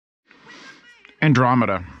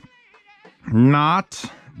Andromeda. Not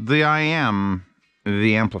the IM,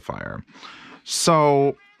 the amplifier.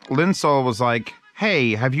 So Linsol was like,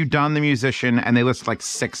 hey, have you done the musician? And they list like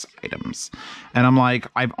 6 items. And I'm like,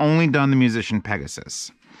 I've only done the musician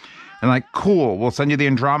Pegasus. And like, cool, we'll send you the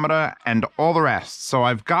Andromeda and all the rest. So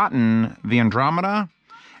I've gotten the Andromeda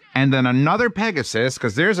and then another Pegasus,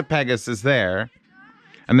 because there's a Pegasus there.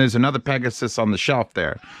 And there's another Pegasus on the shelf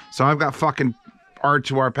there. So I've got fucking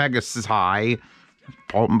R2R Pegasus high.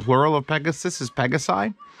 Plural of Pegasus is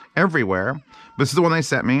Pegasi everywhere. This is the one they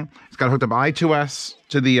sent me. It's got hooked up I2S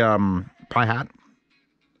to the Pi Hat.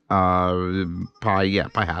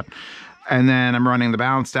 Pi Hat. And then I'm running the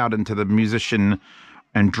balanced out into the musician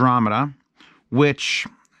Andromeda, which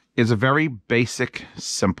is a very basic,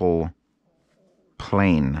 simple,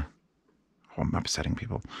 plain, oh, I'm upsetting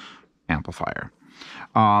people, amplifier.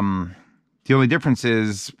 The only difference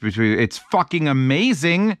is between it's fucking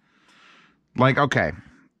amazing. Like, okay,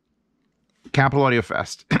 Capital Audio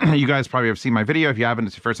Fest. You guys probably have seen my video. If you haven't,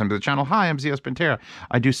 it's your first time to the channel. Hi, I'm Zeospantera.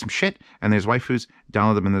 I do some shit, and there's waifus.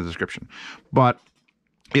 Download them in the description. But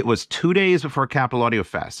it was 2 days before Capital Audio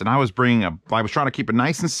Fest, and I was trying to keep it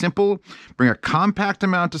nice and simple, bring a compact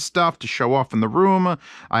amount of stuff to show off in the room.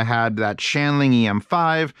 I had that Shanling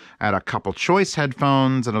EM5, I had a couple choice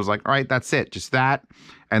headphones, and I was like, all right, that's it, just that.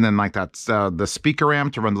 And then like that's the speaker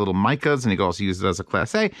amp to run the little micas, and you can also use it as a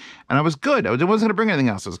Class A, and I was good. I wasn't going to bring anything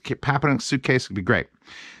else. I was papping in a suitcase, it'd be great.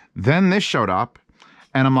 Then this showed up,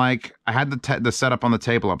 and I'm like, I had the setup on the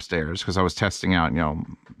table upstairs because I was testing out, you know,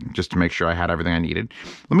 just to make sure I had everything I needed.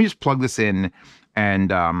 Let me just plug this in,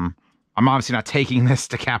 and I'm obviously not taking this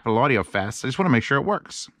to Capital Audio Fest. I just want to make sure it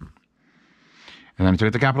works. And then I took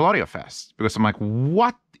it to Capital Audio Fest because I'm like,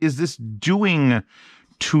 what is this doing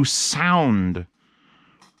to sound?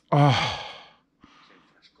 Oh,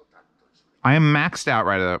 I am maxed out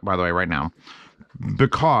by the way right now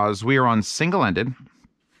because we are on single-ended.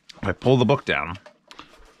 I pull the book down.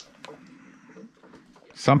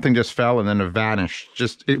 Something just fell and then it vanished.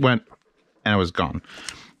 It went and it was gone.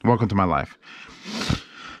 Welcome to my life.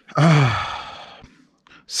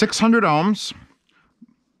 600 ohms,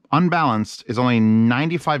 unbalanced, is only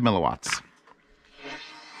 95 milliwatts.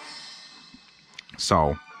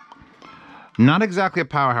 So, not exactly a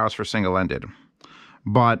powerhouse for single-ended,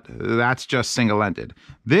 but that's just single-ended.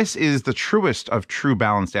 This is the truest of true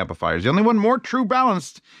balanced amplifiers. The only one more true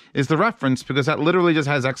balanced is the reference, because that literally just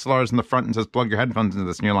has XLRs in the front and says plug your headphones into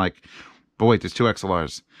this, and you're like, but wait, there's 2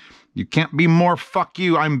 XLRs. You can't be more fuck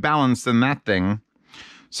you, I'm balanced than that thing.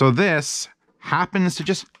 So this happens to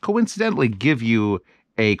just coincidentally give you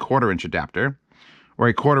a 1/4-inch adapter or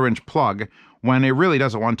a 1/4-inch plug when it really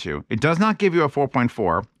doesn't want to. It does not give you a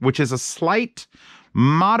 4.4, which is a slight,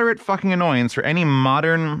 moderate fucking annoyance for any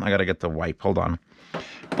modern, I gotta get the wipe, hold on.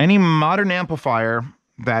 Any modern amplifier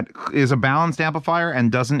that is a balanced amplifier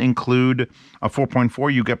and doesn't include a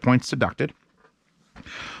 4.4, you get points deducted.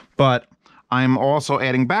 But I'm also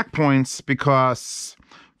adding back points because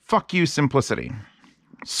fuck you, simplicity.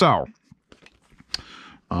 So,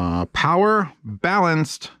 power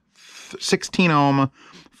balanced 16 ohm,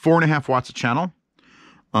 4.5 watts a channel.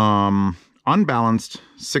 Unbalanced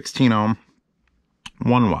 16 ohm,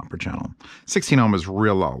 1 watt per channel. 16 ohm is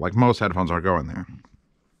real low, like most headphones are going there.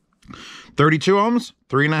 32 ohms,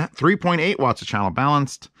 3.8 watts a channel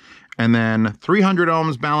balanced. And then 300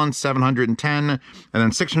 ohms balanced, 710. And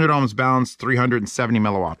then 600 ohms balanced, 370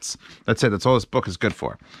 milliwatts. That's it. That's all this book is good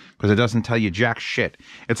for. Because it doesn't tell you jack shit.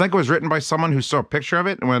 It's like it was written by someone who saw a picture of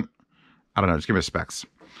it and went, I don't know, just give me the specs.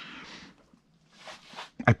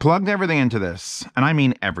 I plugged everything into this, and I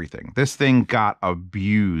mean everything. This thing got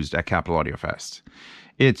abused at Capital Audio Fest.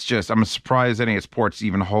 It's just, I'm surprised any of its ports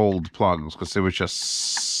even hold plugs, because it was just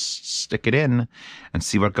stick it in and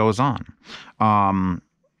see what goes on.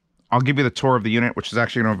 I'll give you the tour of the unit, which is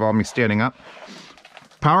actually going to involve me standing up.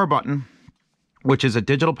 Power button, which is a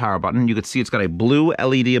digital power button. You can see it's got a blue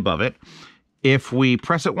LED above it. If we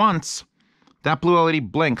press it once, that blue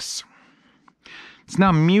LED blinks. It's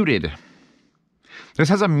now muted. This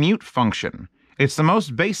has a mute function. It's the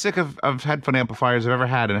most basic of headphone amplifiers I've ever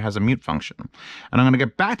had, and it has a mute function. And I'm going to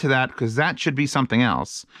get back to that because that should be something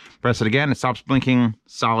else. Press it again, it stops blinking,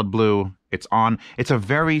 solid blue, it's on. It's a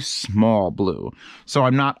very small blue, so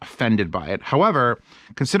I'm not offended by it. However,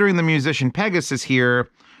 considering the musician Pegasus here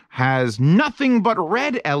has nothing but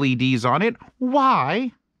red LEDs on it,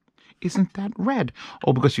 why isn't that red?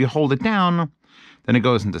 Oh, because if you hold it down, then it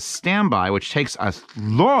goes into standby, which takes a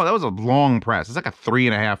long, that was a long press. It's like a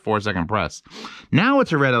 3.5, 4-second press. Now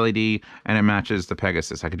it's a red LED and it matches the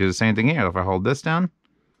Pegasus. I could do the same thing here. If I hold this down,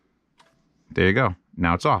 there you go.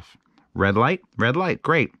 Now it's off. red light,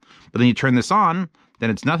 great. But then you turn this on, then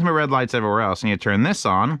it's nothing but red lights everywhere else, and you turn this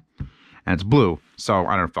on, and it's blue. So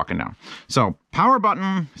I don't fucking know. So power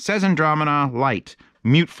button, says Andromeda, light,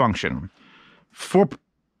 mute function,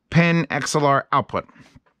 4-pin XLR output.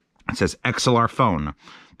 It says XLR phone.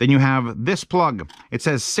 Then you have this plug. It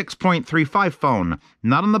says 6.35 phone.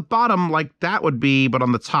 Not on the bottom like that would be, but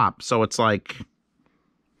on the top. So it's like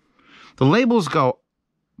the labels go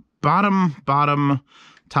bottom,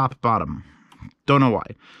 top, bottom. Don't know why.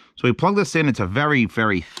 So we plug this in. It's a very,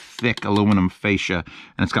 very thick aluminum fascia,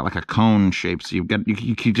 and it's got like a cone shape. So you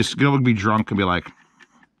just be drunk and be like,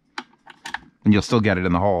 and you'll still get it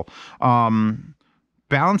in the hole.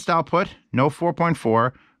 Balanced output, no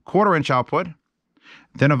 4.4, 1/4-inch output,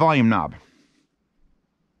 then a volume knob.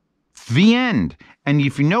 The end. And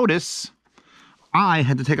if you notice, I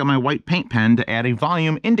had to take out my white paint pen to add a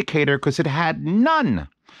volume indicator because it had none.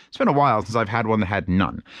 It's been a while since I've had one that had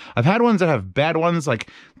none. I've had ones that have bad ones, like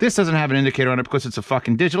this doesn't have an indicator on it because it's a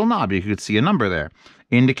fucking digital knob. You could see a number there.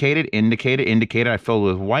 Indicated, I filled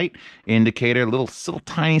with white, indicator, little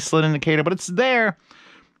tiny slit indicator, but it's there.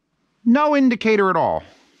 No indicator at all.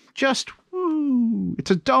 Just, woo,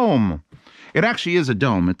 it's a dome. It actually is a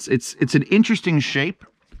dome. It's an interesting shape.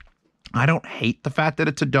 I don't hate the fact that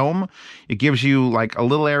it's a dome. It gives you like a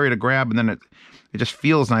little area to grab, and then it just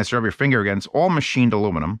feels nice to rub your finger against. All machined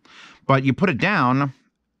aluminum. But you put it down,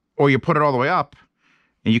 or you put it all the way up,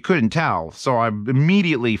 and you couldn't tell. So I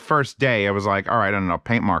immediately, first day, I was like, all right, I don't know,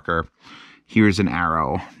 paint marker. Here's an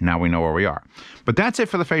arrow. Now we know where we are. But that's it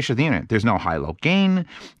for the fascia of the unit. There's no high-low gain.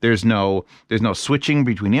 There's no switching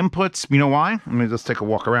between inputs. You know why? Let me just take a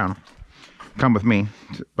walk around. Come with me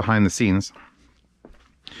behind the scenes.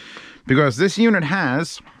 Because this unit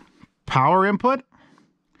has power input,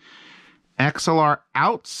 XLR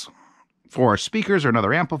outs for speakers or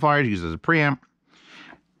another amplifier, used as a preamp,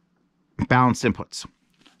 balanced inputs.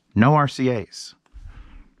 No RCAs.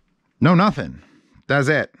 No nothing. That's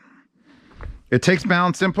it. It takes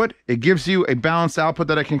balanced input. It gives you a balanced output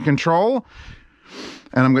that I can control.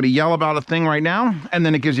 And I'm going to yell about a thing right now. And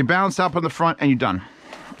then it gives you balanced output in the front and you're done.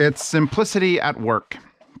 It's simplicity at work.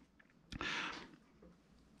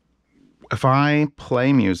 If I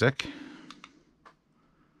play music,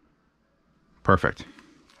 perfect.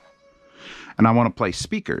 And I want to play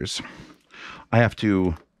speakers, I have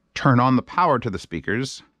to turn on the power to the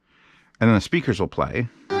speakers, and then the speakers will play.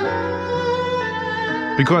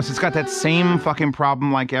 Because it's got that same fucking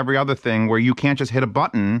problem like every other thing where you can't just hit a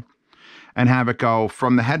button and have it go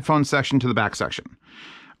from the headphone section to the back section.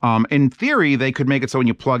 In theory, they could make it so when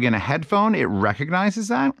you plug in a headphone, it recognizes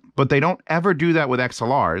that, but they don't ever do that with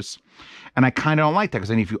XLRs. And I kind of don't like that, because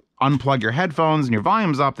then if you unplug your headphones and your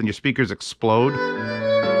volume's up, then your speakers explode.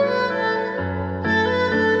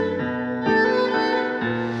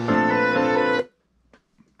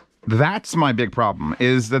 That's my big problem,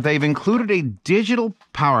 is that they've included a digital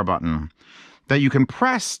power button that you can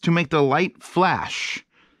press to make the light flash,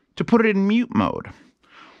 to put it in mute mode.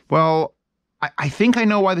 Well, I think I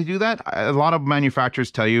know why they do that. A lot of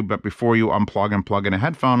manufacturers tell you, but before you unplug and plug in a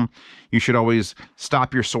headphone, you should always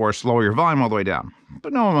stop your source, lower your volume all the way down.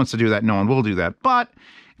 But no one wants to do that. No one will do that. But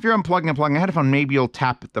if you're unplugging and plugging a headphone, maybe you'll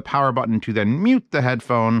tap the power button to then mute the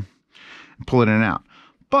headphone and pull it in and out.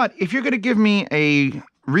 But if you're going to give me a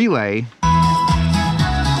relay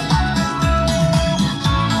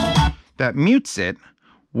that mutes it,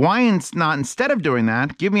 why not, instead of doing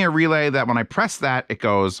that, give me a relay that when I press that, it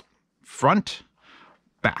goes front,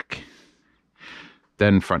 back,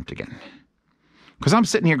 then front again. Because I'm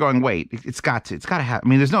sitting here going, wait, it's got to have, I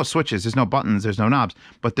mean, there's no switches, there's no buttons, there's no knobs,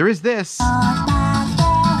 but there is this.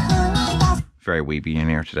 Very weeby in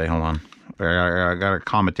here today, hold on. I gotta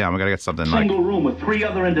calm it down, we gotta get something like. Single room with 3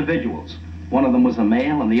 other individuals. One of them was a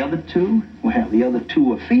male, and the other 2, well, the other 2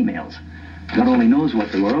 were females. God only knows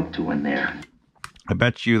what they were up to in there. I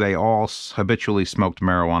bet you they all habitually smoked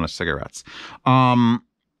marijuana cigarettes.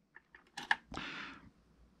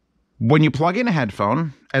 When you plug in a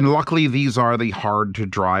headphone, and luckily these are the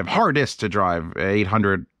hardest to drive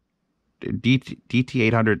 800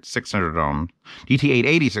 DT800 600 ohm,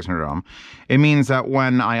 DT880 600 ohm. It means that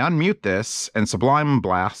when I unmute this and Sublime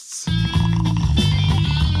blasts,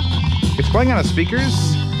 it's playing out of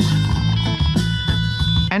speakers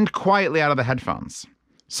and quietly out of the headphones.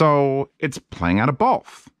 So it's playing out of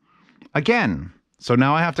both. Again, so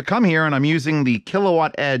now I have to come here and I'm using the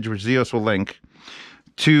Kilowatt Edge, which Zeos will link,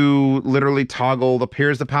 to literally toggle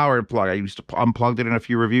here's the power plug. I used to unplugged it in a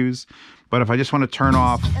few reviews, but if I just want to turn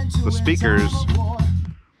off the speakers,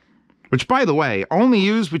 which by the way, only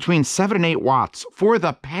use between 7 and 8 watts for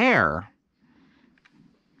the pair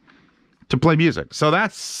to play music. So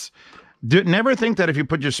that's, Never think that if you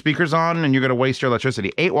put your speakers on and you're going to waste your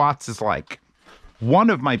electricity. 8 watts is like one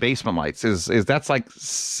of my basement lights is that's like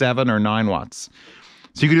 7 or 9 watts.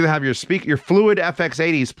 So you could either have your fluid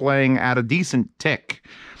FX80s playing at a decent tick,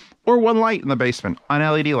 or one light in the basement, an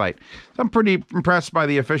LED light. So I'm pretty impressed by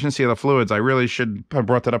the efficiency of the fluids. I really should have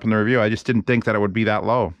brought that up in the review. I just didn't think that it would be that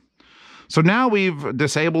low. So now we've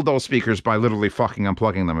disabled those speakers by literally fucking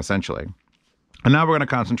unplugging them, essentially. And now we're going to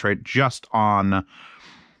concentrate just on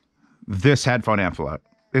this headphone amp.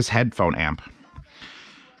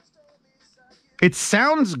 It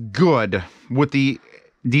sounds good with the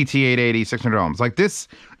DT880 600 ohms. Like this,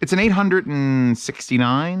 it's an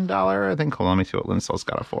 $869, I think. Hold on, let me see what Linsol's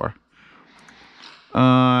got it for.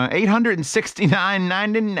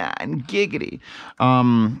 $869.99 giggity.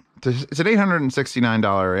 It's an $869,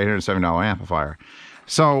 $870 amplifier.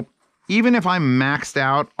 So even if I'm maxed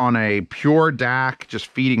out on a pure DAC, just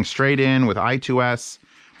feeding straight in with I2S,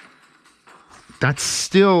 that's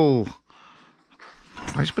still...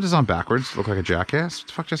 I just put this on backwards to look like a jackass. What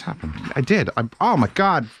the fuck just happened? I did. Oh my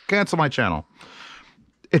God. Cancel my channel.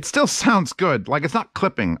 It still sounds good. Like, it's not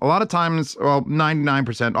clipping. A lot of times, well,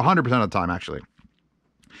 99%, 100% of the time, actually.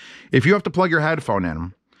 If you have to plug your headphone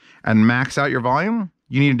in and max out your volume,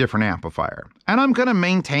 you need a different amplifier. And I'm going to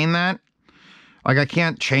maintain that. Like, I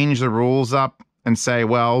can't change the rules up and say,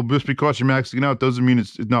 well, just because you're maxing out doesn't mean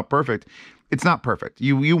it's not perfect. It's not perfect.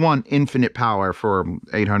 You want infinite power for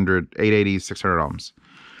 880, 600 ohms.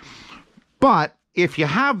 But if you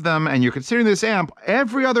have them and you're considering this amp,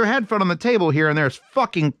 every other headphone on the table here, and there's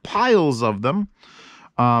fucking piles of them,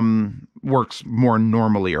 works more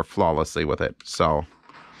normally or flawlessly with it. So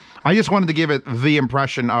I just wanted to give it the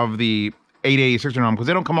impression of the 880, 600 ohm because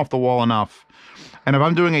they don't come off the wall enough. And if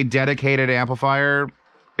I'm doing a dedicated amplifier,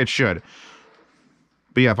 it should.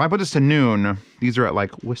 But yeah, if I put this to noon, these are at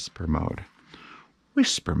like whisper mode.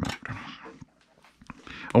 Whisper mode.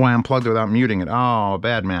 Oh, I unplugged it without muting it. Oh,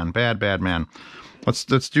 bad man. Bad man. Let's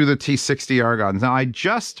do the T60 Argons. Now, I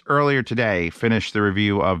just earlier today finished the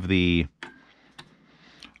review of the...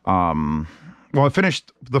 well, I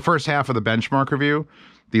finished the first half of the benchmark review.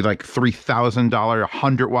 The like $3,000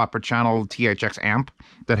 100 watt per channel THX amp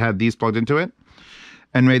that had these plugged into it.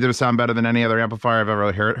 And made it sound better than any other amplifier I've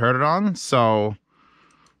ever heard it on. So...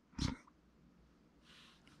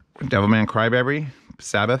 Devilman Crybaby,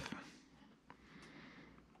 Sabbath.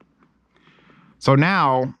 So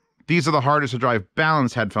now, these are the hardest to drive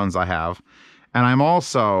balanced headphones I have. And I'm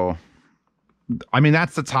also, I mean,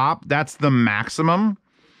 that's the top, that's the maximum.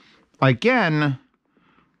 Again,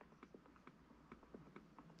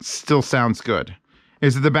 still sounds good.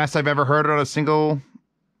 Is it the best I've ever heard on a single,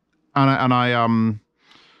 a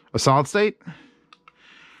solid state?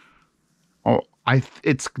 Oh,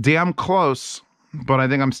 it's damn close. But I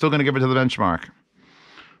think I'm still going to give it to the benchmark.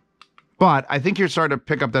 But I think you're starting to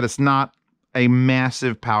pick up that it's not a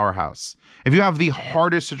massive powerhouse. If you have the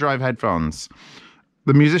hardest to drive headphones,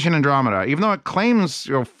 the Musician Andromeda, even though it claims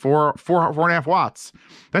 4.5 watts,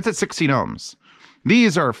 that's at 16 ohms.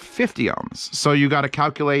 These are 50 ohms. So you got to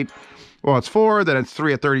calculate, well, it's 4, then it's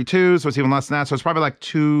 3 at 32, so it's even less than that. So it's probably like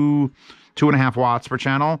 2.5 watts per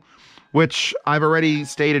channel, which I've already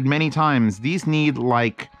stated many times. These need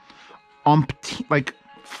like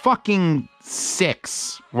fucking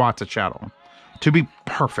 6 watts a channel to be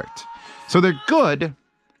perfect. So they're good.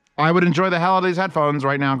 I would enjoy the hell out of these headphones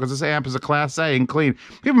right now because this amp is a Class A and clean.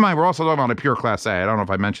 Keep in mind, we're also talking about a pure Class A. I don't know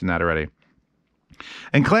if I mentioned that already.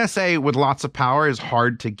 And Class A with lots of power is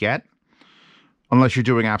hard to get unless you're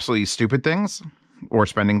doing absolutely stupid things or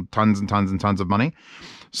spending tons and tons and tons of money.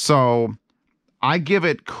 So I give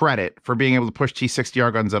it credit for being able to push T60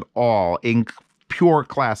 Argons at all in pure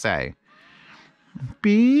Class A.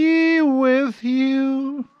 Be with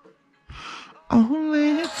you,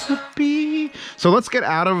 only to be. So let's get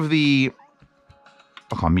out of the...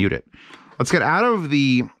 I'll mute it. Let's get out of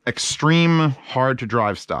the extreme hard to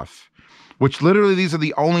drive stuff, which literally these are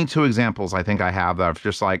the only 2 examples I think I have that are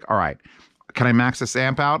just like, all right, can I max this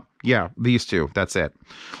amp out? Yeah, these 2. That's it.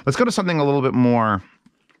 Let's go to something a little bit more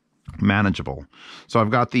manageable. So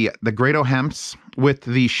I've got the Grado Hemps with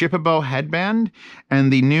the Shippable headband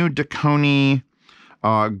and the new Dakoni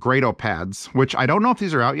Grado pads, which I don't know if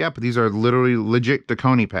these are out yet, but these are literally legit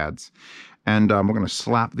Dakoni pads. And we're going to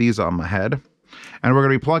slap these on my head. And we're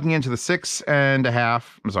going to be plugging into the 6 and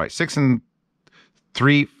 3/5,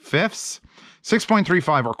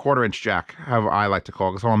 6.35 or 1/4 inch jack, how I like to call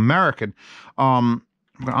it, because I'm American. I'm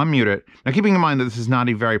going to unmute it. Now, keeping in mind that this is not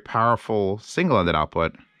a very powerful single-ended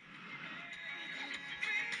output,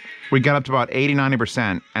 we got up to about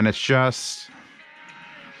 80-90%, and it's just...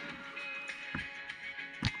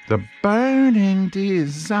 The burning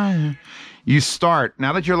desire. You start,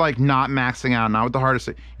 now that you're like not maxing out, not with the hardest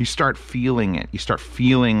thing, you start feeling it. You start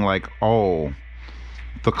feeling like, oh,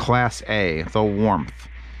 the class A, the warmth,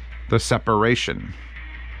 the separation,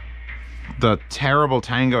 the terrible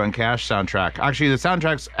Tango and Cash soundtrack. Actually, the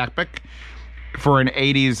soundtrack's epic for an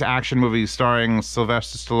 80s action movie starring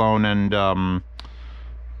Sylvester Stallone and,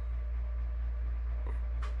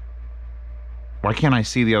 why can't I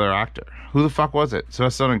see the other actor? Who the fuck was it?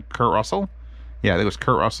 Sylvester Stallone and Kurt Russell? Yeah, I think it was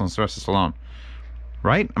Kurt Russell and Sylvester Stallone.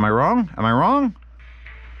 Right? Am I wrong? Am I wrong?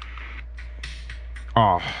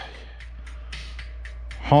 Oh.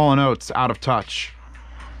 Hall & Oates, Out of Touch.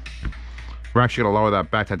 We're actually going to lower that,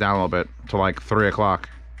 back that down a little bit to like 3 o'clock.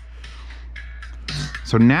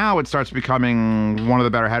 So now it starts becoming one of the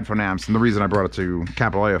better headphone amps, and the reason I brought it to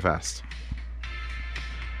Capital Audio Fest.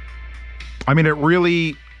 I mean, it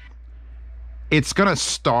really... It's going to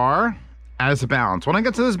star as a balance. When I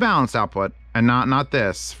get to this balanced output, and not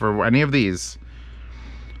this, for any of these,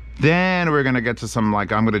 then we're going to get to some,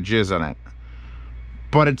 like, I'm going to jizz on it.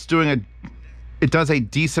 But it's doing it does a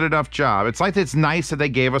decent enough job. It's like, it's nice that they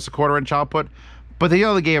gave us a 1/4-inch output, but they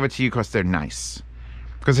only gave it to you because they're nice.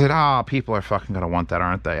 Because they said, people are fucking going to want that,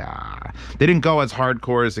 aren't they? They didn't go as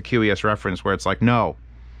hardcore as the QES reference, where it's like, no.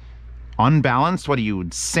 Unbalanced? What are you,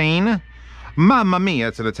 insane? Mamma mia,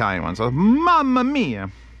 it's an Italian one, so mamma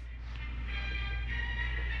mia.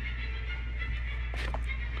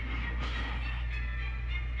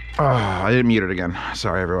 Oh, I didn't mute it again.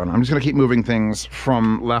 Sorry, everyone. I'm just going to keep moving things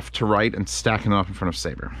from left to right and stacking them up in front of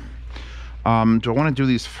Saber. Do I want to do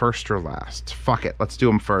these first or last? Fuck it. Let's do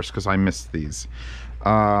them first because I missed these.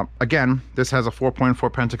 Again, this has a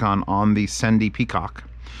 4.4 Pentagon on the Sendy Peacock,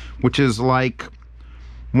 which is like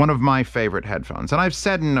one of my favorite headphones. And I've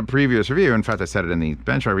said in a previous review, in fact, I said it in the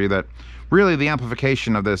benchmark review, that really the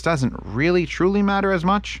amplification of this doesn't really truly matter as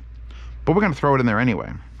much, but we're going to throw it in there anyway.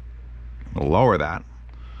 We'll lower that.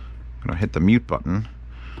 I'm going to hit the mute button,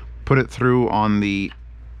 put it through on the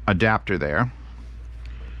adapter there.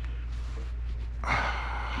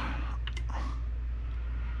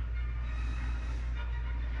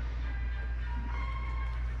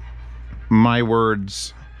 My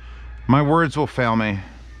words will fail me.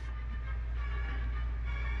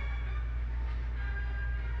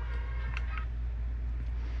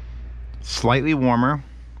 Slightly warmer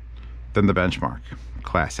than the benchmark,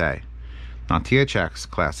 Class A. Not THX,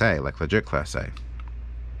 Class A, like legit Class A.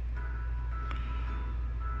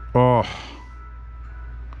 Oh.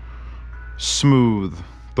 Smooth.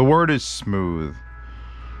 The word is smooth.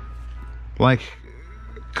 Like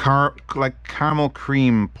caramel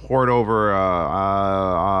cream poured over,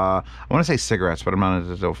 I want to say cigarettes, but I'm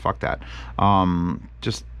not, oh, fuck that.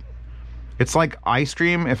 Just, it's like ice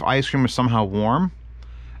cream, if ice cream was somehow warm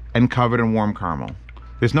and covered in warm caramel.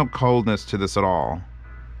 There's no coldness to this at all.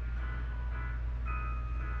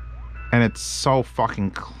 And it's so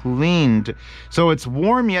fucking cleaned. So it's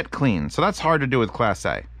warm yet clean. So that's hard to do with Class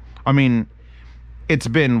A. I mean, it's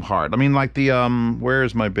been hard. I mean, like the,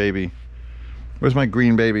 where's my baby? Where's my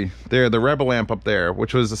green baby? There, the Rebel amp up there,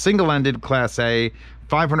 which was a single-ended Class A,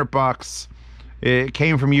 $500. It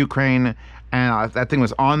came from Ukraine, and that thing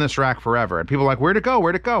was on this rack forever. And people were like, where'd it go?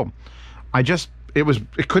 Where'd it go?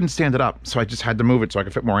 It couldn't stand it up, so I just had to move it so I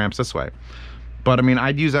could fit more amps this way. But, I mean,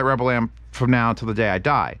 I'd use that Rebel amp from now till the day I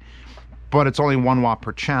die. But it's only 1 watt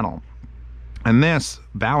per channel. And this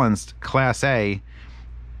balanced Class A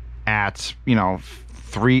at, you know,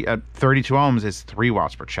 32 ohms is 3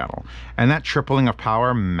 watts per channel. And that tripling of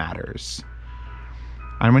power matters.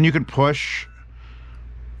 And when you can push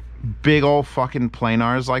big old fucking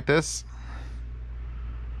planars like this.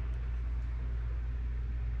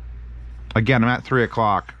 Again, I'm at 3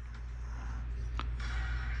 o'clock.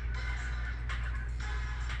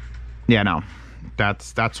 Yeah, no.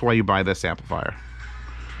 That's why you buy this amplifier.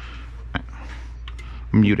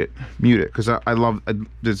 Mute it, because I love.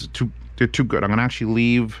 They're too good. I'm gonna actually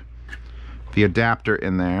leave the adapter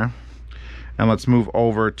in there, and let's move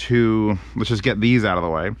over to. Let's just get these out of the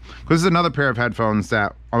way. Because this is another pair of headphones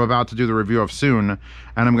that I'm about to do the review of soon, and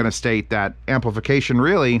I'm gonna state that amplification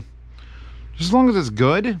really, just as long as it's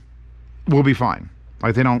good, we'll be fine.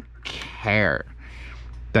 Like, they don't care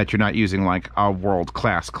that you're not using like a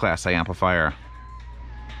world-class Class A amplifier.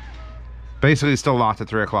 Basically still locked at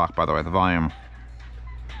 3 o'clock, by the way, the volume.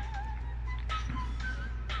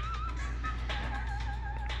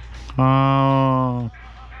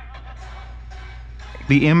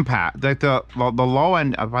 The impact, like the low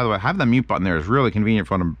end, by the way, having the mute button there is really convenient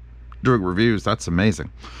for when I'm doing reviews. That's amazing.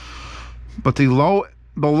 But the low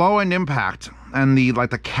end impact and the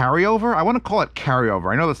carryover, I want to call it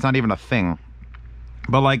carryover. I know that's not even a thing.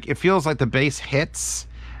 But like, it feels like the bass hits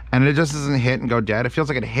and it just doesn't hit and go dead. It feels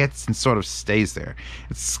like it hits and sort of stays there.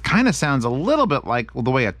 It kind of sounds a little bit like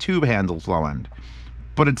the way a tube handles low end,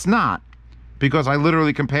 but it's not, because I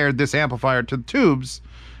literally compared this amplifier to the tubes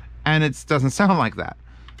and it doesn't sound like that.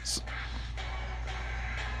 So,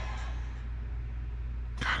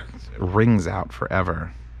 God, it rings out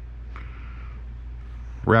forever.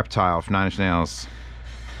 Reptile from 9 Inch Nails.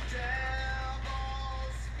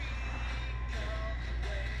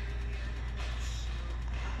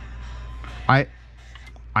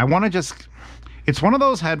 I want to just... It's one of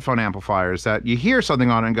those headphone amplifiers that you hear something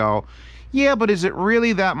on and go, yeah, but is it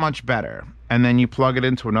really that much better? And then you plug it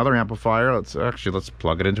into another amplifier. Let's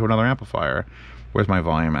plug it into another amplifier. Where's my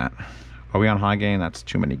volume at? Are we on high gain? That's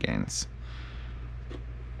too many gains.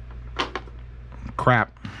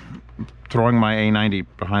 Crap. I'm throwing my A90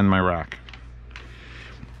 behind my rack.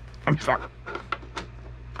 I'm fuck.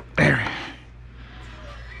 There.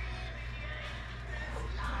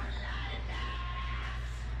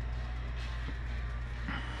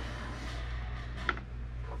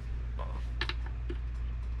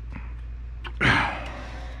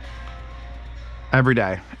 Every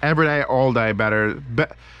day, all day, better.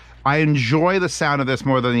 I enjoy the sound of this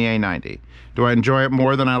more than the A90. Do I enjoy it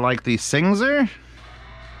more than I like the Singzer?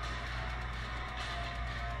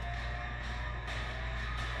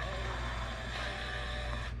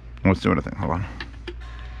 Let's do anything. Hold on.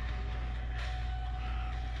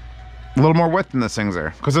 A little more width than the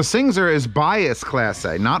Singzer, because the Singzer is bias Class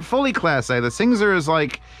A, not fully Class A. The Singzer is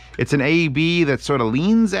like, it's an A-B that sort of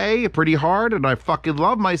leans A pretty hard, and I fucking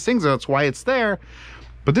love my Singzer. That's why it's there.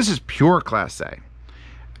 But this is pure Class A,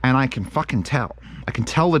 and I can fucking tell. I can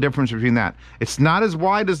tell the difference between that. It's not as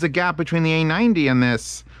wide as the gap between the A90 and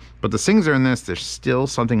this, but the Singzer and this, there's still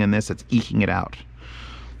something in this that's eking it out.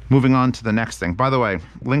 Moving on to the next thing. By the way,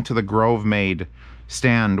 link to the Grove-made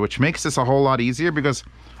stand, which makes this a whole lot easier, because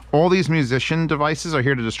all these musician devices are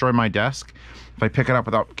here to destroy my desk if I pick it up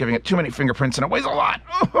without giving it too many fingerprints, and it weighs a lot.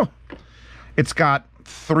 It's got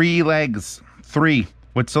 3 legs, 3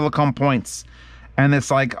 with silicone points, and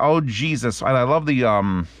it's like, oh Jesus, I love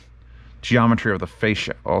the geometry of the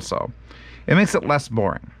fascia also. It makes it less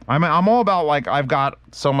boring. I'm all about, like, I've got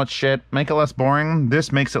so much shit, make it less boring.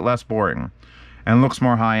 This makes it less boring and looks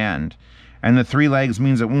more high end, and the 3 legs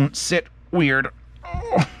means it won't sit weird.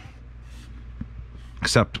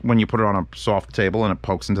 Except when you put it on a soft table and it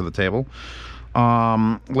pokes into the table.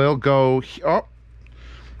 We'll go... Oh,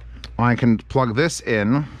 I can plug this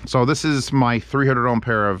in. So this is my 300 ohm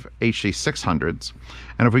pair of HD600s.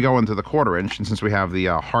 And if we go into the 1/4 inch, and since we have the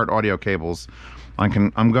Hart audio cables, I'm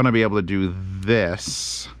going to be able to do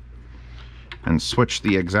this and switch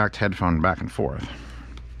the exact headphone back and forth.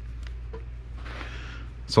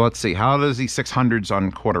 So let's see. How does the 600s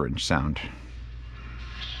on 1/4 inch sound?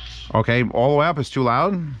 Okay, all the way up is too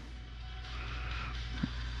loud.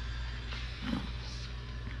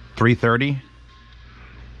 330.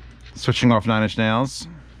 Switching off 9 Inch Nails.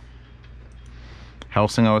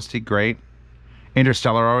 Helsing OST, great.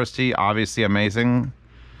 Interstellar OST, obviously amazing.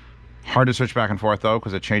 Hard to switch back and forth though,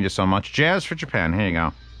 because it changes so much. Jazz for Japan, here you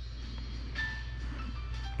go.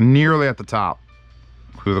 Nearly at the top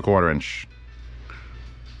through the 1/4 inch.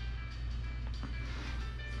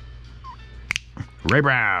 Ray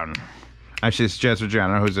Brown. Actually, it's Jazz for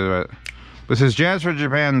Japan. I don't know who's it. This is Jazz for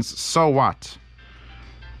Japan's So What.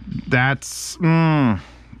 That's... oh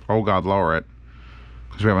God, lower it.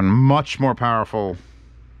 Because we have a much more powerful...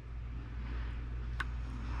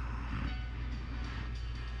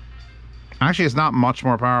 Actually, it's not much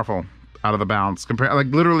more powerful out of the balance. Like,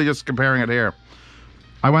 literally just comparing it here.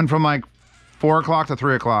 I went from like 4 o'clock to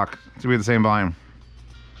 3 o'clock to be the same volume.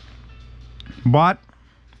 But...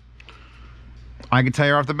 I can tell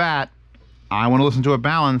you off the bat, I want to listen to it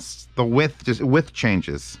balanced. The width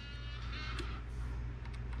changes.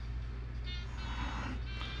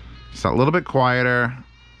 It's a little bit quieter.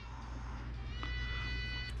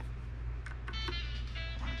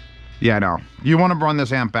 Yeah, no. You want to run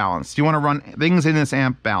this amp balanced. You want to run things in this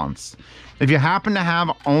amp balanced. If you happen to have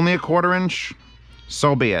only a 1/4 inch,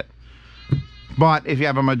 so be it. But if you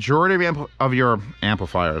have a majority of your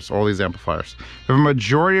amplifiers, all these amplifiers, if a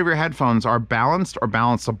majority of your headphones are balanced or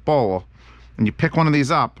balanceable, and you pick one of these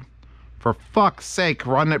up, for fuck's sake,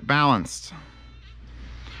 run it balanced.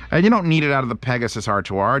 And you don't need it out of the Pegasus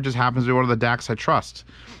R2R, it just happens to be one of the DACs I trust.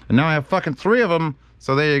 And now I have fucking 3 of them,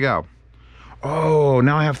 so there you go. Oh,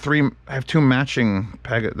 now I have 2 matching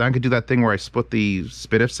Pegasus. I could do that thing where I split the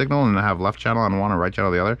SPDIF signal and I have left channel on one and right channel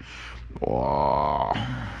on the other. Oh.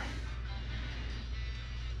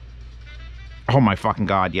 Oh my fucking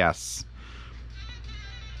God, yes.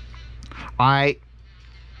 I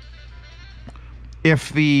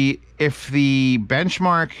If the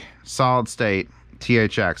benchmark solid state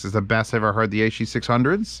THX is the best I've ever heard the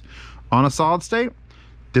HE600s on a solid state,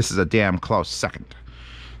 this is a damn close second.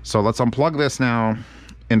 So let's unplug this now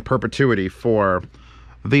in perpetuity for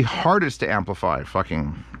the hardest to amplify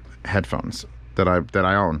fucking headphones that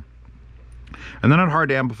I own. And they're not hard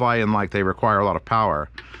to amplify in like they require a lot of power.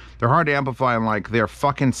 They're hard to amplify in like they're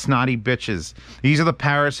fucking snotty bitches. These are the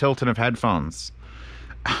Paris Hilton of headphones.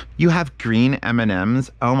 You have green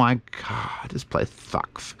M&Ms. Oh my god, this place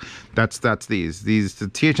sucks. That's these the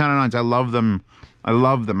TH99s. I love them. I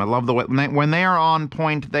love them. I love the way when they are on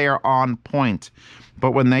point. They are on point.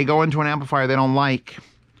 But when they go into an amplifier they don't like,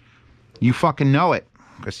 you fucking know it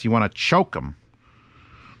because you want to choke them.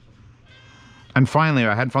 And finally,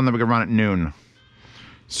 a headphone that we can run at noon.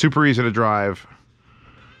 Super easy to drive.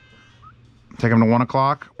 Take them to 1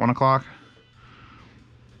 o'clock. 1 o'clock.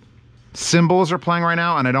 Cymbals are playing right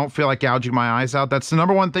now, and I don't feel like gouging my eyes out. That's the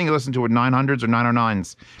number one thing you listen to with 900s or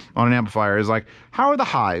 909s on an amplifier is like, how are the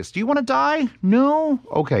highs? Do you want to die? No?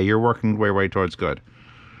 Okay, you're working way towards good.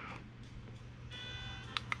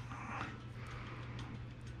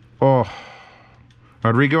 Oh.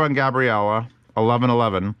 Rodrigo and Gabriela,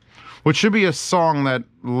 1111, which should be a song that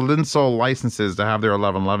Linsol licenses to have their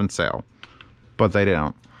 1111 sale, but they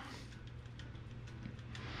don't.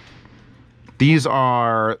 These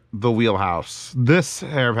are the wheelhouse. This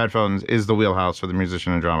pair of headphones is the wheelhouse for the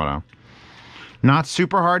musician Andromeda. Not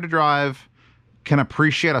super hard to drive, can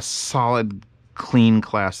appreciate a solid, clean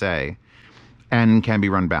Class A, and can be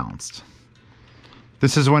run balanced.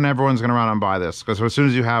 This is when everyone's going to run and buy this, because as soon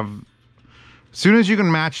as you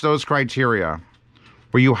can match those criteria,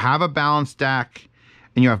 where you have a balanced DAC,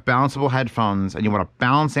 and you have balanceable headphones, and you want a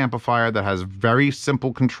balanced amplifier that has very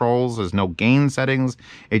simple controls, there's no gain settings,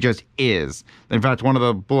 it just is. In fact, one of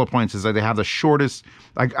the bullet points is that they have the shortest,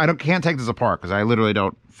 can't take this apart, because I literally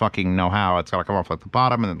don't fucking know how. It's gotta come off like the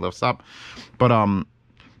bottom, and it lifts up. But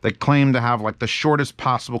they claim to have like the shortest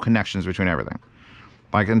possible connections between everything.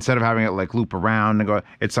 Like instead of having it like loop around and go,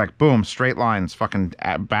 it's like boom, straight lines, fucking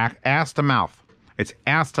back, ass to mouth. It's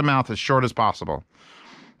ass to mouth as short as possible.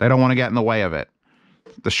 They don't want to get in the way of it.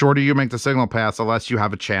 The shorter you make the signal pass, the less you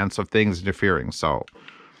have a chance of things interfering. So,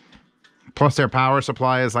 plus their power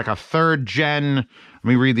supply is like a 3rd gen. Let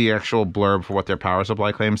me read the actual blurb for what their power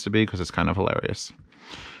supply claims to be, because it's kind of hilarious.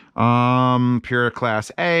 Pure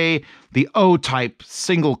Class A, the O-type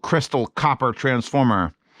single crystal copper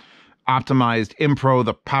transformer, optimized Impro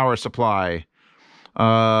the power supply.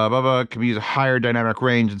 Can use a higher dynamic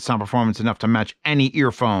range and sound performance enough to match any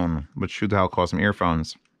earphone, which who the hell calls them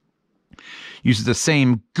earphones? Uses the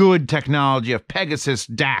same good technology of Pegasus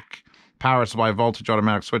DAC, power supply voltage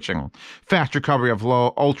automatic switching, fast recovery of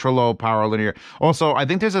ultra low power linear. Also, I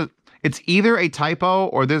think it's either a typo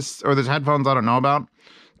or there's headphones I don't know about.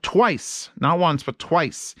 Twice, not once, but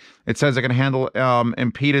twice, it says it can handle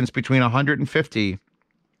impedance between 150,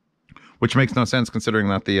 which makes no sense considering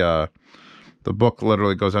that the book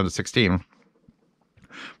literally goes down to 16.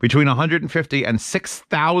 Between 150 and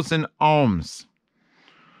 6,000 ohms.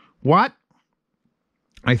 What?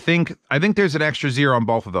 I think there's an extra zero on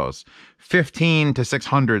both of those. 15 to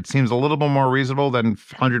 600 seems a little bit more reasonable than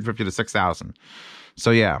 150 to 6,000.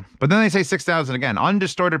 So yeah, but then they say 6,000 again.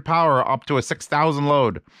 Undistorted power up to a 6,000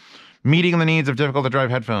 load, meeting the needs of difficult to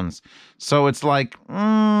drive headphones. So it's like,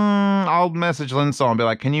 I'll message Linsol and be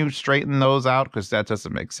like, can you straighten those out? Because that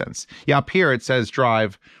doesn't make sense. Yeah, up here it says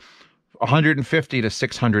drive 150 to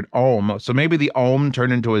 600 ohm. So maybe the ohm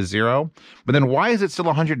turned into a zero, but then why is it still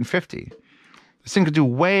 150? This thing could do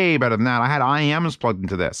way better than that. I had IEMs plugged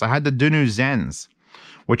into this. I had the Dunu Zens,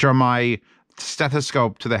 which are my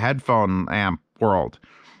stethoscope to the headphone amp world,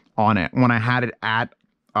 on it when I had it at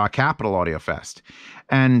Capital Audio Fest.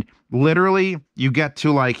 And literally, you get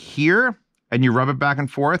to like here, and you rub it back and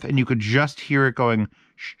forth, and you could just hear it going,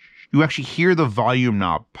 shh. You actually hear the volume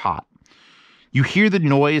knob pop. You hear the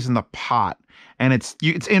noise in the pot, and it's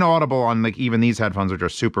inaudible on like even these headphones, which are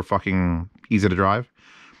super fucking easy to drive.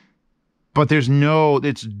 But this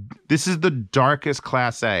is the darkest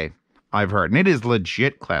Class A I've heard, and it is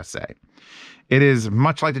legit Class A. It is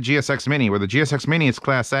much like the GSX Mini, where the GSX Mini is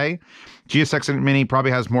Class A. GSX Mini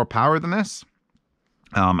probably has more power than this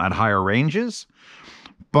at higher ranges.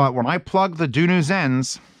 But when I plug the Dunu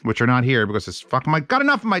Zens, which are not here because it's fucking got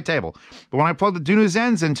enough on my table. But when I plug the Dunu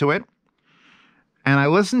Zens into it, and I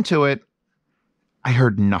listened to it, I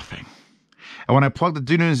heard nothing. And when I plugged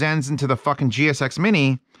the Dunu Zens into the fucking GSX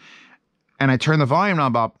Mini, and I turned the volume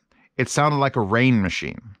knob up, it sounded like a rain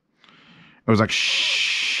machine. It was like shh.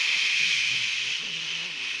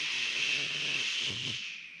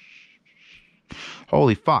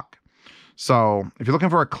 Holy fuck. So if you're looking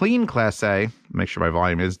for a clean Class A, make sure my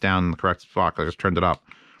volume is down in the correct spot. I just turned it up.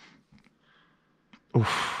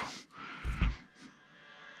 Oof.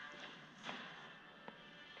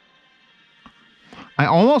 I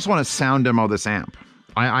almost want to sound demo this amp.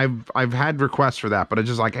 I've had requests for that, but it's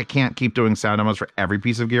just like I can't keep doing sound demos for every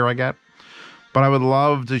piece of gear I get. But I would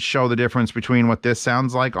love to show the difference between what this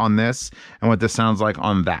sounds like on this and what this sounds like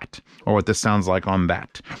on that, or what this sounds like on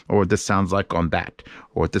that, or what this sounds like on that,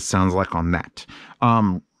 or what this sounds like on that.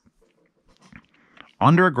 Under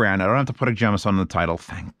 $1,000, I don't have to put a gemstone in the title.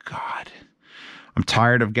 Thank God. I'm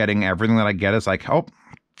tired of getting everything that I get is like, oh,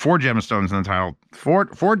 4 gemstones in the title, four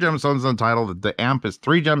gemstones in the title. The amp is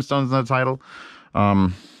 3 gemstones in the title.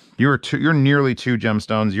 You're nearly 2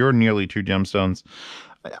 gemstones. You're nearly 2 gemstones.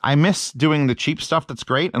 I miss doing the cheap stuff that's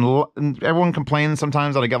great, and everyone complains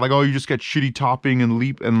sometimes that I get like, oh, you just get shitty topping and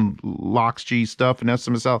leap and Lox G stuff and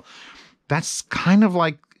SMSL. That's kind of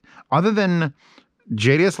like, other than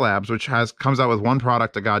JDS Labs, which comes out with one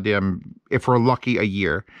product a goddamn, if we're lucky, a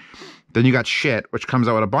year. Then you got shit, which comes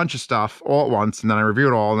out with a bunch of stuff all at once, and then I review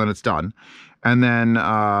it all, and then it's done. And then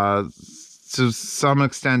to some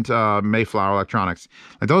extent, Mayflower Electronics.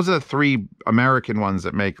 Like, those are the 3 American ones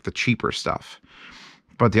that make the cheaper stuff.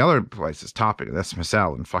 But the other places, Topic,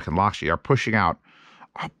 SMSL, and fucking Lox G, are pushing out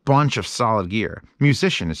a bunch of solid gear.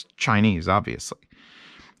 Musician is Chinese, obviously.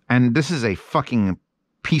 And this is a fucking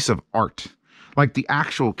piece of art. Like the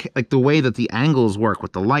actual, like the way that the angles work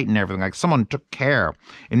with the light and everything. Like someone took care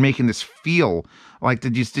in making this feel like,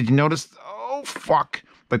 did you notice? Oh, fuck.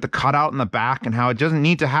 Like the cutout in the back and how it doesn't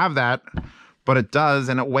need to have that, but it does.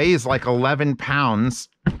 And it weighs like 11 pounds.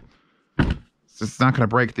 It's not going to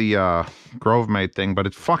break the Grove Mate thing, but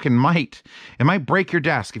it fucking might. It might break your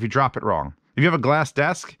desk if you drop it wrong. If you have a glass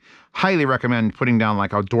desk, highly recommend putting down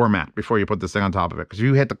like a doormat before you put this thing on top of it. Because if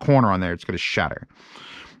you hit the corner on there, it's going to shatter.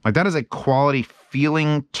 Like, that is a quality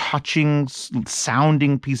feeling, touching,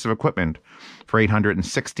 sounding piece of equipment for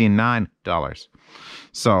 $869.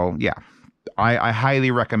 So, yeah, I highly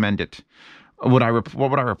recommend it. What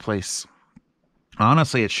would I replace?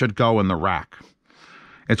 Honestly, it should go in the rack.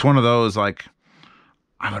 It's one of those, like,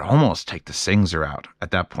 I would almost take the Singzer out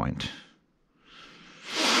at that point.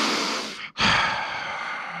 I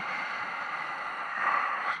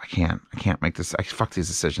can't make this. Fuck these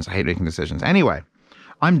decisions. I hate making decisions. Anyway.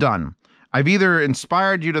 I'm done. I've either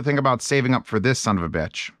inspired you to think about saving up for this son of a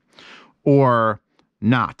bitch or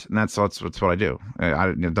not. And that's what I do.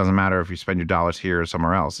 It doesn't matter if you spend your dollars here or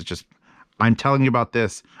somewhere else. It's just, I'm telling you about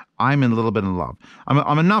this. I'm a little bit in love.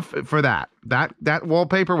 I'm enough for that. That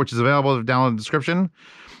wallpaper, which is available down in the description,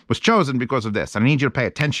 was chosen because of this. I need you to pay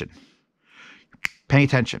attention. Pay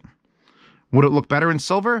attention. Would it look better in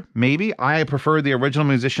silver? Maybe. I prefer the original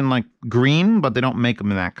Musician like green, but they don't make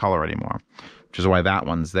them in that color anymore. Which is why that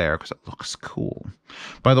one's there, because it looks cool.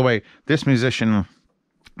 By the way, this Musician,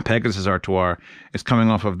 Pegasus Artois, is coming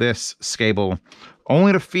off of this Scable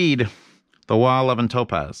only to feed the Y11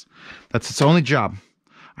 Topaz. That's its only job.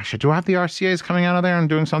 Do I have the RCAs coming out of there and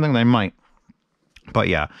doing something? They might. But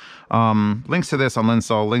yeah, links to this on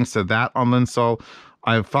Linsol, links to that on Linsol.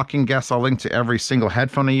 I fucking guess I'll link to every single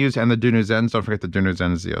headphone I use and the Dunu Zens. Don't forget the Dunu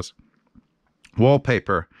Zens Zeos.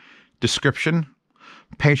 Wallpaper, description.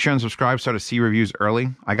 Patreon subscribe so to see reviews early.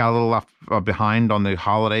 I got a little left behind on the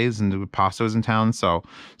holidays and the pastos in town, so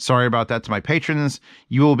sorry about that to my patrons.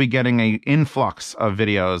 You will be getting an influx of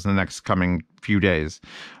videos in the next coming few days.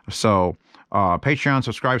 So Patreon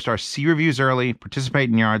subscribe so see reviews early, participate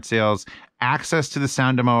in yard sales, access to the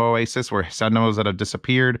Sound Demo Oasis where sound demos that have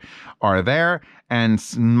disappeared are there, and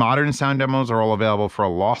modern sound demos are all available for a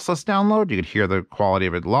lossless download. You could hear the quality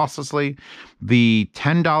of it losslessly. The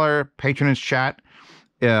 $10 patronage chat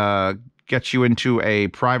gets you into a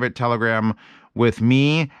private Telegram with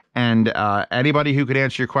me and anybody who could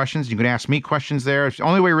answer your questions. You can ask me questions there. The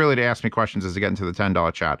only way really to ask me questions is to get into the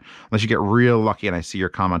 $10 chat, unless you get real lucky and I see your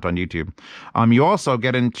comment on YouTube. You also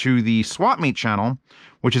get into the Swap Meet channel,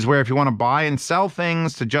 which is where if you want to buy and sell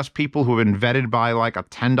things to just people who have been vetted by like a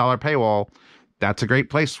 $10 paywall, that's a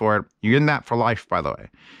great place for it. You're in that for life, by the way.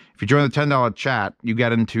 If you join the $10 chat, you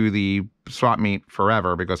get into the Swap Meet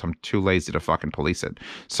forever because I'm too lazy to fucking police it.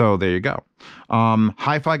 So there you go.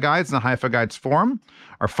 Hi-Fi Guides and the Hi-Fi Guides forum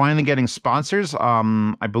are finally getting sponsors.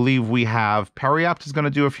 I believe we have Periapt is going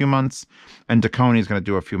to do a few months and Deconi is going to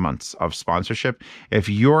do a few months of sponsorship. If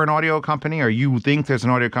you're an audio company or you think there's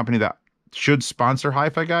an audio company that should sponsor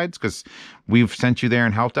Hi-Fi Guides because we've sent you there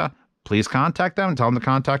and helped out, please contact them and tell them to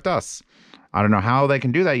contact us. I don't know how they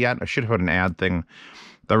can do that yet. I should put an ad thing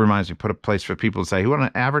That reminds me, put a place for people to say, who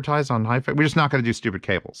want to advertise on hi-fi? We're just not going to do stupid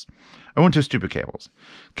cables. I won't do stupid cables.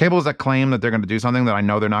 Cables that claim that they're going to do something that I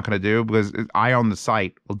know they're not going to do because I own the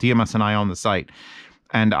site. Well, DMS and I own the site.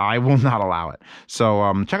 And I will not allow it.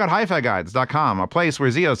 So check out HiFiGuides.com, a place where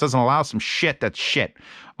Zeos doesn't allow some shit that's shit.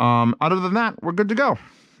 Other than that, we're good to go.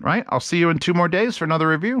 Right? I'll see you in 2 more days for another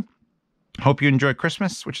review. Hope you enjoy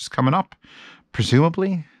Christmas, which is coming up,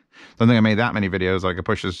 presumably. Don't think I made that many videos. I could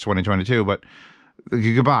push this to 2022, but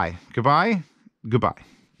goodbye. Goodbye. Goodbye.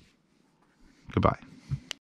 Goodbye.